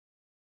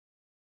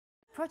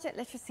Project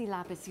Literacy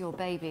Lab is your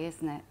baby,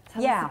 isn't it?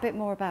 Tell Yeah. us a bit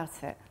more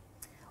about it.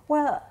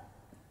 Well,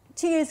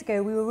 2 years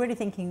ago we were really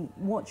thinking,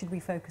 what should we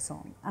focus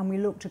on? And we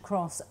looked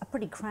across a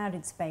pretty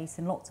crowded space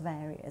in lots of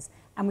areas,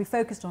 and we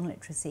focused on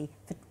literacy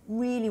for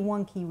really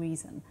one key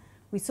reason.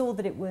 We saw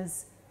that it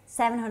was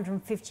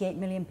 758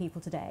 million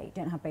people today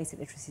don't have basic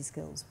literacy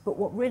skills. But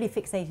what really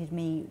fixated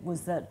me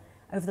was that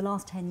over the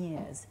last 10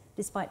 years,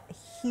 despite a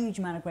huge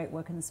amount of great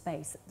work in the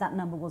space, that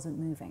number wasn't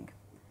moving.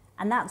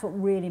 And that's what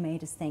really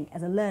made us think,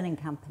 as a learning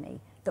company,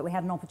 that we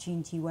had an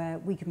opportunity where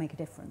we could make a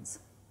difference.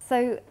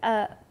 So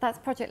that's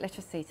Project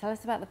Literacy. Tell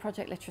us about the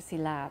Project Literacy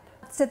Lab.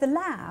 So the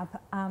lab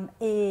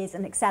is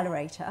an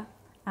accelerator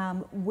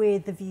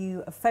with the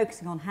view of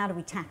focusing on how do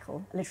we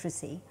tackle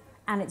literacy,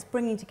 and it's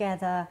bringing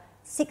together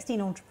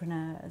 16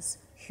 entrepreneurs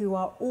who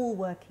are all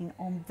working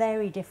on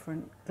very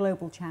different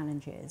global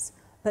challenges,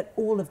 but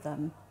all of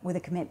them with a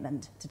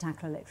commitment to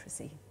tackle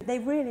literacy. They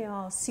really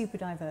are super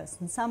diverse,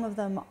 and some of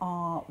them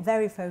are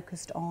very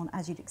focused on,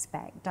 as you'd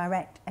expect,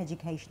 direct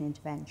education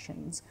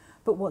interventions.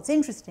 But what's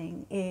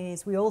interesting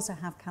is we also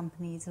have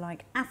companies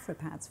like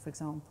AfroPads, for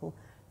example,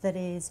 that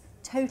is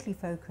totally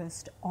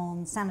focused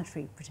on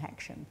sanitary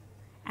protection.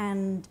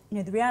 And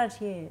the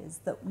reality is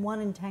that 1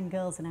 in 10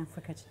 girls in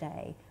Africa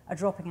today are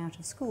dropping out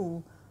of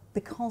school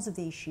because of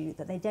the issue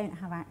that they don't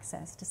have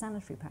access to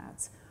sanitary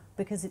pads,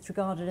 because it's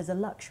regarded as a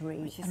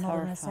luxury and not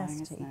a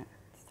necessity. Isn't it?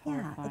 It's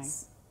horrifying. Yeah,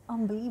 it's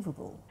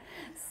unbelievable.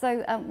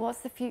 So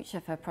what's the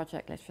future for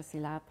Project Literacy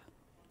Lab?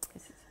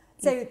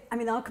 So,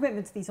 our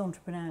commitment to these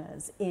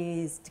entrepreneurs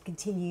is to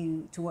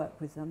continue to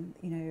work with them,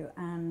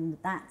 and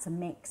that's a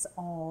mix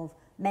of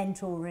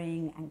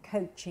mentoring and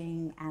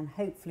coaching, and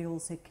hopefully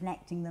also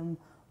connecting them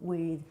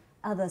with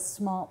other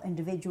smart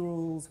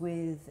individuals,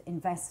 with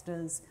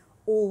investors,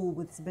 all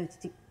with this ability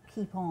to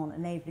keep on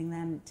enabling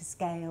them to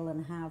scale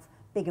and have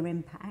bigger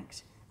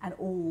impact, and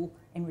all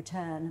in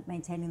return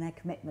maintaining their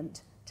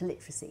commitment to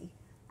literacy.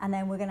 And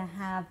then we're going to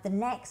have the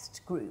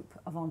next group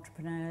of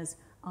entrepreneurs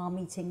are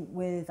meeting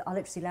with our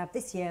Literacy Lab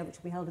this year, which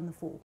will be held in the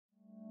fall.